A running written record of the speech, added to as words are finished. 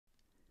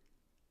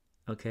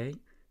Okay,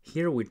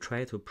 here we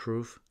try to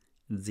prove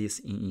this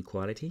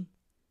inequality.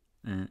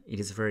 It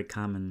is very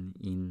common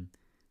in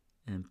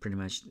pretty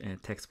much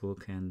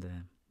textbook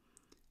and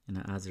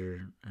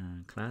other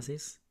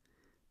classes,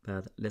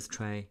 but let's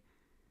try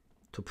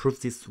to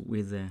prove this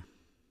with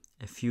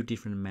a few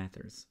different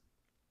methods.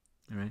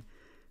 All right,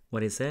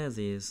 what it says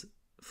is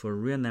for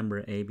real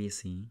number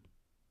ABC,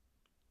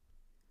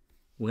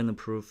 we're gonna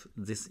prove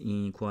this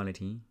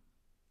inequality.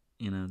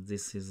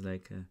 This is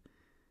like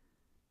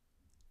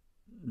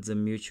the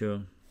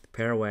mutual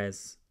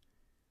pairwise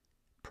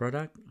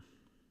product.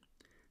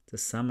 The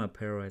sum of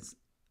pairwise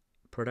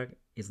product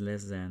is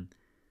less than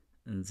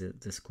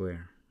the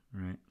square,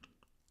 right?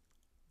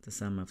 The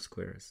sum of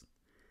squares,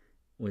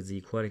 with the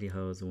equality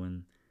holds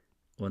when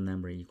one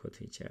number equal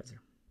to each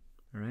other.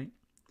 All right.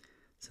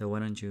 So why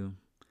don't you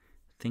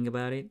think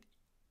about it?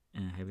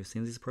 Have you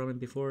seen this problem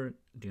before?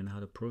 Do you know how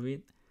to prove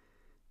it?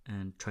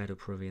 And try to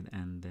prove it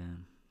and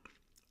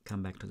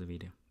come back to the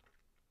video.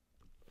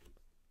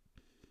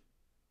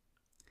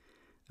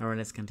 All right,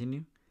 let's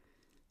continue.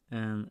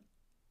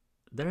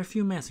 There are a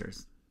few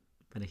methods,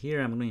 but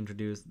here I'm going to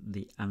introduce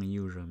the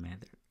unusual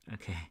method.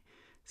 Okay,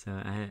 so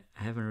I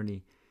haven't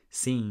really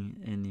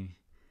seen any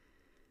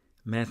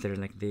method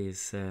like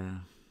this,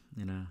 on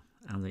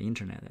the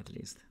internet at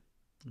least.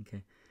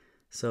 Okay,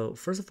 so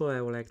first of all, I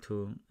would like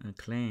to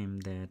claim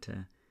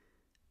that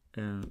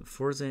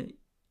for the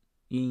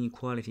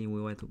inequality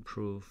we want to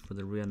prove for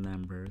the real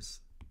numbers,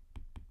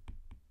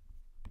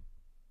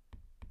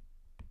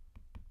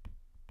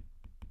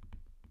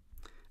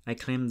 I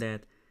claim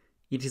that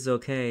it is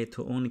okay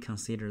to only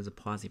consider the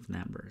positive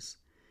numbers,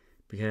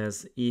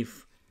 because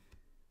if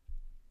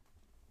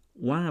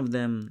one of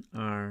them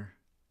are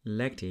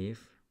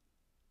negative,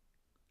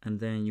 and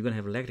then you're gonna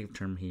have a negative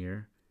term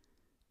here,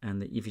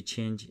 and if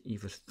you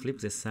flip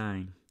the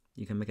sign,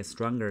 you can make a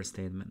stronger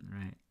statement,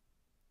 right?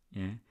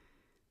 Yeah.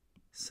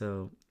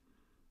 So,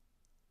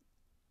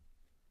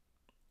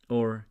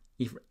 or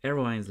if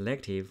everyone is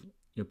negative,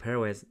 your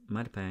pairwise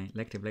multiply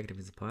negative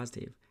is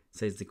positive,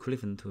 so it's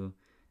equivalent to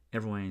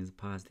everyone is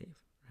positive,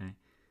 right?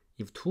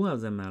 If two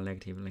of them are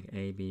negative, like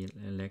A, B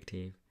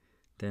negative,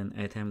 then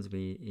A times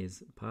B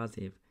is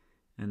positive,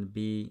 and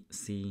B,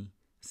 C,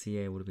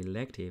 CA would be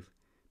negative.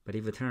 But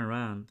if you turn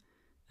around,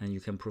 and you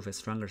can prove a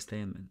stronger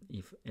statement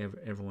if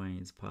everyone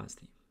is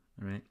positive,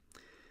 all right?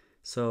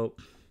 So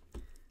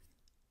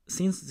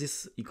since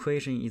this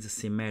equation is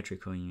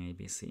symmetrical in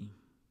ABC,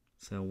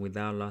 so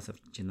without loss of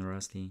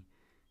generosity,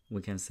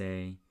 we can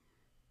say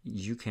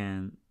you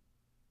can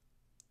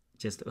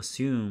just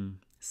assume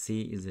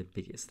C is the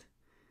biggest.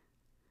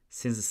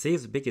 Since C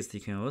is the biggest, you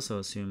can also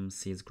assume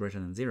C is greater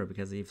than 0,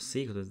 because if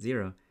C equals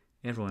 0,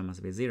 everyone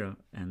must be 0,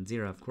 and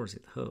 0, of course,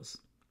 it holds,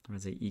 or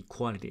the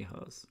equality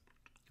holds,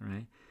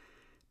 right?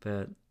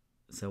 But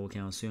so we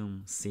can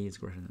assume C is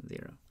greater than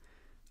 0.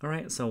 All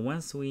right, so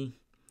once we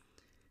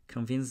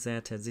convince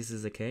that this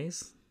is the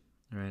case,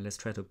 all right, let's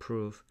try to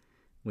prove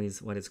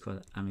with what is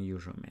called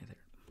unusual method.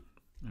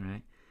 All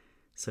right,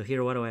 so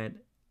here what I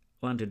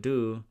want to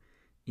do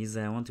is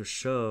I want to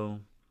show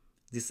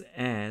this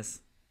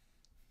S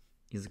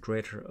is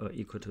greater or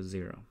equal to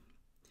 0.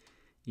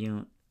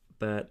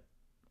 But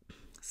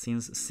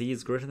since C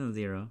is greater than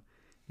 0,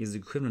 is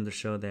equivalent to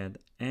show that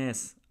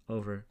S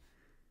over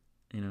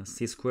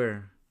C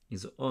squared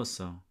is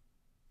also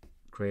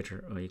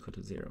greater or equal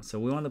to 0. So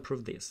we want to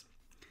prove this.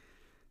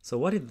 So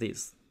what is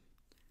this?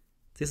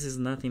 This is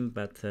nothing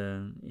but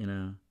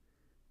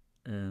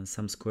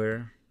some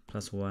square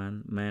plus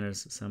 1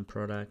 minus some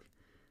product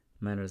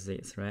minus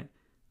this, right?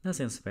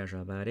 Nothing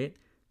special about it.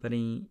 But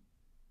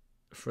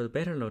for the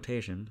better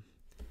notation,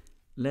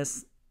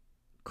 let's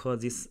call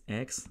this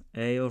x.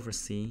 A over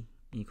C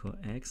equal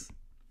x,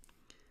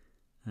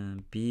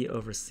 and B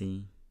over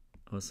C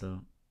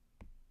also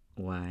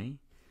y.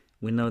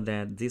 We know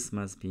that this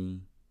must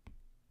be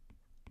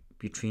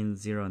between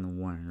 0 and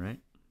 1, right?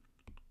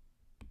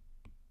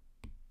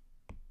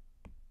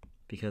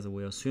 Because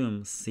we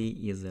assume C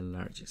is the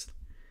largest.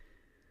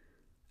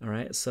 All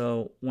right,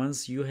 so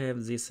once you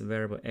have this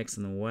variable x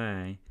and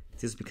y,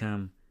 this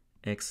becomes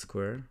x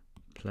squared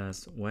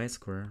plus y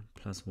squared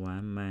plus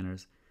 1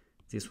 minus,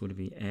 this would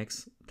be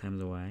x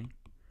times y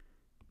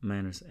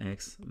minus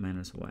x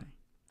minus y.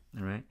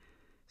 All right,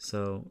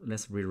 so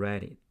let's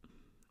rewrite it,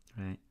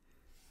 right?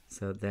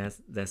 So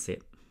that's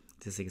it,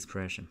 this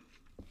expression.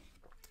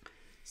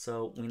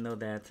 So we know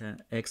that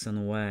x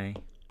and y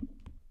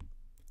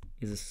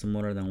is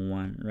smaller than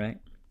 1, right?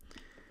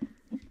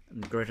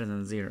 Greater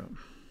than 0.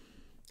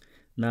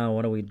 Now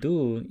what we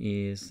do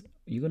is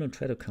you're going to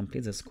try to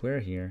complete the square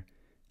here.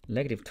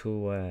 Negative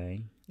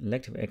 2y,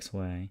 negative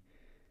xy.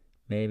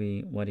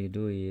 Maybe what you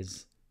do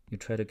is you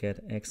try to get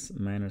x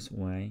minus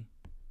y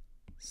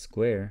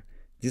square.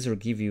 This will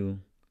give you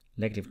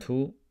negative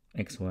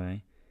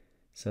 2xy.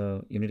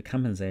 So you need to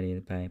compensate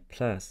it by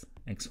plus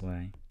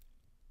xy,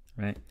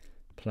 right?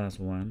 Plus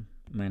 1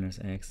 minus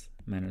x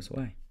minus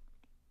y,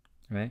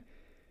 right?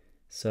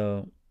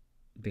 So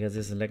because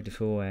this is negative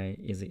 2y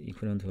is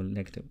equivalent to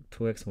negative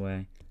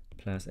 2xy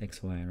plus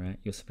xy, right?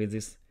 You split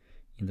this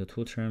into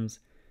two terms,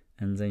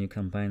 and then you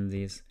combine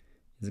this,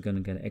 it's going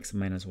to get x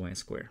minus y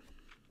squared.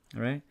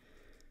 All right.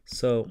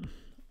 So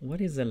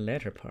what is the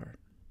latter part?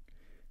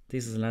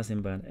 This is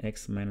nothing but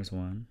x minus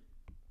 1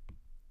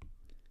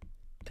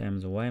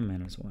 times y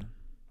minus 1,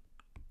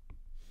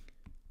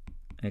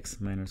 x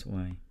minus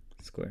y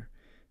squared.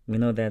 We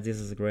know that this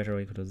is greater or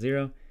equal to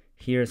 0.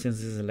 Here, since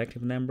this is a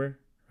negative number,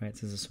 right,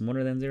 this is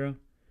smaller than 0.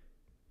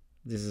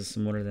 This is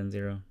smaller than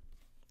 0.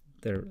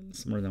 They're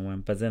smaller than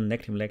 1. But then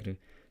negative,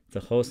 the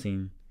whole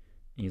thing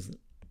is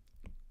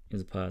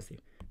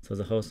positive. So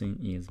the whole thing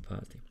is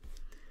positive.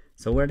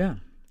 So we're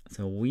done.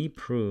 So we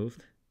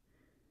proved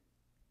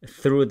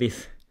through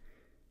this,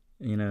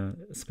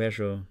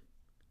 special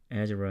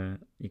algebra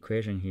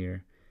equation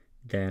here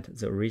that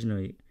the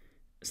original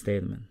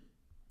statement,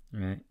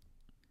 right,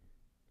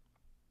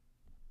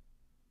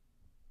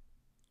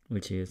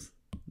 which is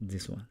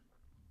this one,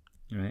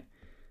 right?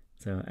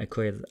 So I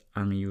call it the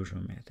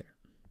unusual method.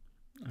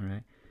 All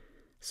right.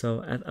 So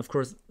of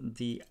course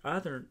the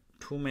other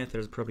two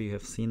methods probably you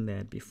have seen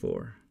that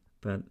before,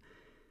 but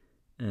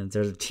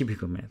there's a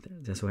typical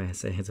method. That's why I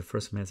say the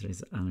first method is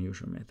the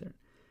unusual method.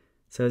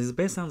 So it's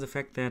based on the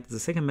fact that the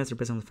second method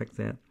based on the fact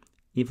that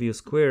if you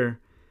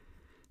square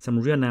some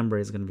real number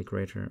is going to be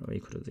greater or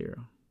equal to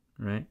 0,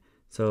 right?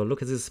 So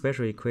look at this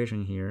special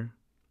equation here,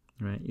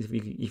 right? If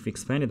you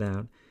expand it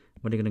out,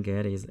 what you're going to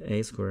get is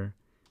a squared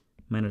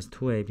minus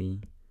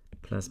 2ab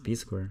plus b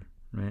squared,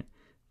 right?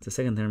 The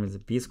second term is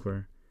b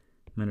squared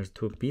minus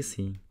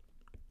 2bc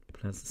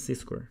plus c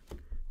squared,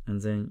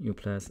 and then you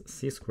plus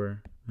c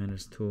squared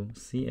minus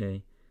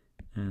 2ca,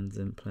 and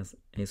then plus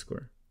a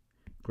squared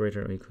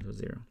greater or equal to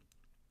 0.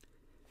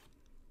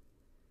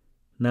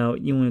 Now,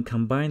 when you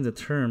combine the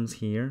terms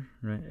here,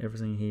 right,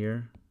 everything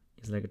here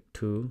is like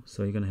 2,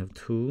 so you're going to have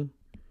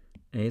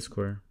 2a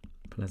squared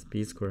plus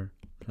b squared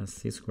plus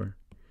c squared.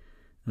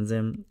 And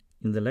then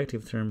in the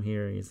negative term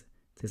here is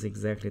this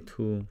exactly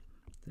 2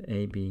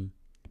 the ab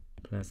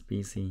plus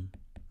bc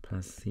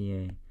plus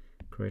ca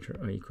greater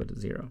or equal to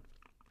 0.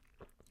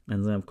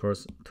 And then, of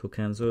course, 2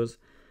 cancels,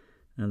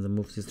 and then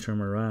move this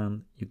term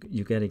around.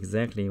 You get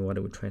exactly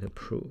what we try to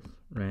prove,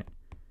 right?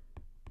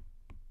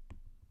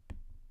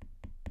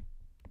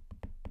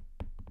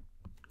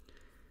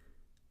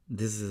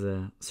 This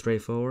is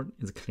straightforward,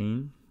 it's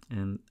clean,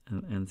 and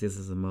this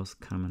is the most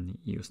commonly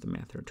used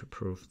method to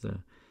prove the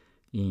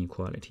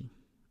inequality,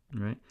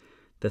 right?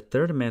 The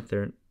third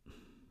method,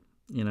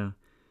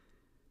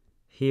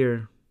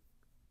 here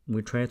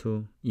we try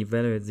to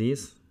evaluate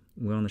this.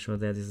 We want to show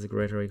that this is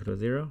greater or equal to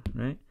 0,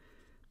 right?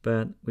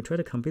 But we try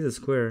to complete the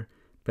square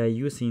by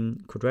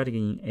using quadratic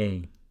in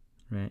A,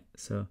 right?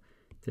 So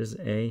there's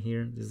A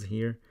here, this is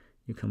here.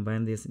 You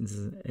combine this, this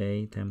is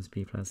A times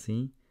B plus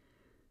C,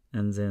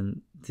 and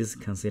then this is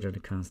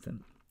considered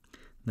constant.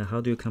 Now,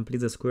 how do you complete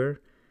the square?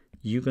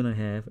 You're going to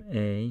have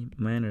A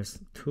minus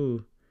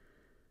 2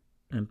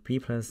 and B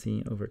plus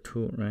C over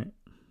 2, right?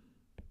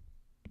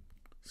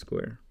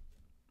 Square,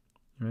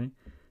 right?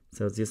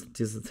 So this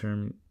is the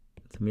term,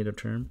 the middle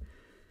term.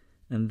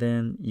 And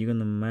then you're going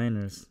to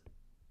minus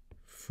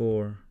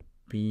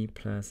 4b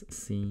plus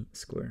c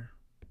squared,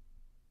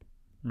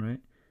 right?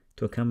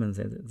 To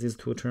compensate these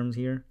two terms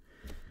here.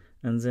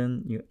 And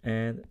then you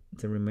add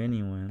the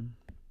remaining one.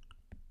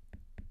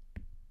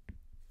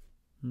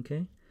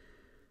 Okay?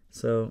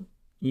 So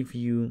if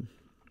you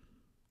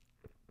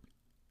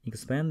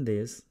expand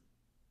this,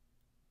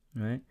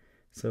 right?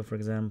 So for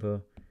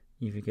example,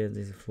 if you get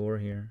this 4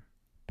 here,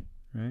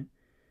 right?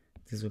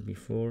 This would be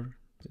 4,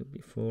 this would be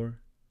 4,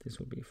 this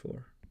would be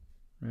 4,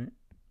 right?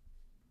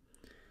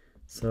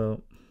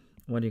 So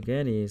what you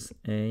get is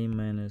a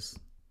minus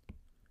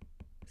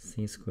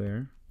c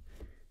squared.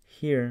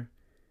 Here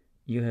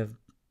you have,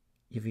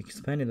 if you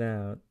expand it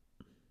out,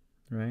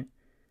 right?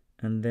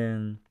 And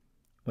then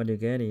what you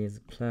get is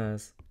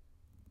plus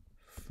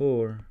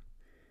 4.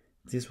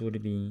 This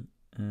would be,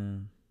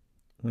 when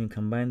you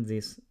combine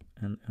this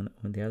and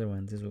the other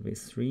one, this will be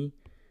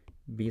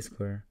 3b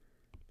squared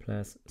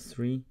plus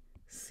 3c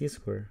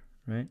squared,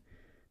 right?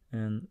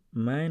 And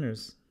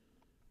minus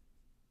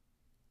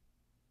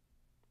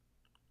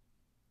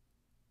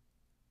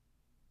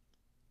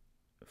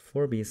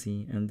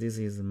 4bc, and this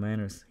is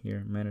minus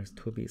here, minus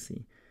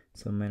 2bc,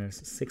 so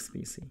minus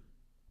 6bc,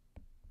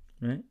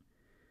 right?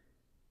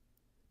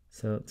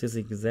 So this is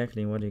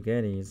exactly what you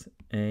get is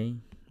a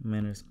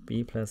minus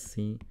b plus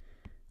c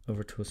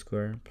over 2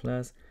 squared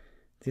plus,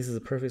 this is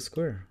a perfect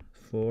square,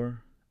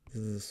 4,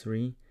 this is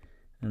 3,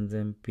 and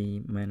then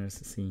b minus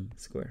c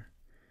squared.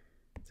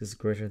 This is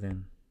greater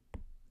than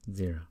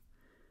 0.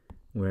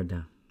 We're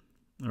done.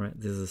 All right,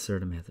 this is the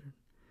third method.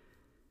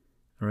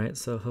 All right,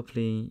 so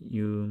hopefully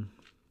you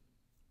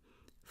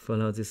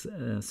follow these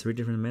 3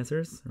 different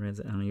methods, right?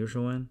 The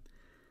unusual one,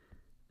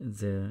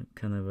 the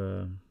kind of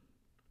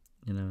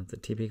the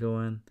typical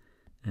one,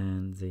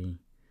 and the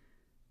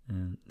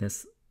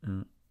less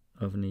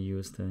often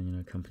used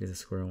complete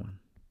square one.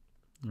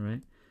 All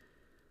right,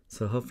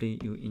 so hopefully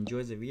you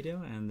enjoyed the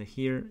video, and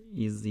here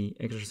is the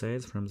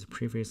exercise from the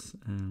previous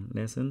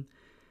lesson,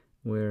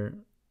 where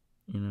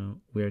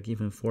we are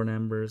given 4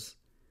 numbers.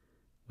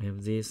 We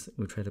have this.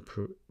 We try to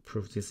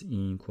prove this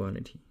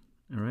inequality.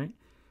 All right.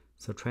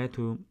 So try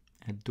to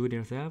do it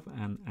yourself,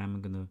 and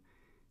I'm gonna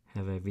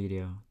have a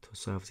video to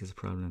solve this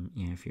problem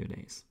in a few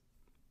days.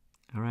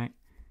 All right.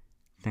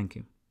 Thank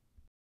you.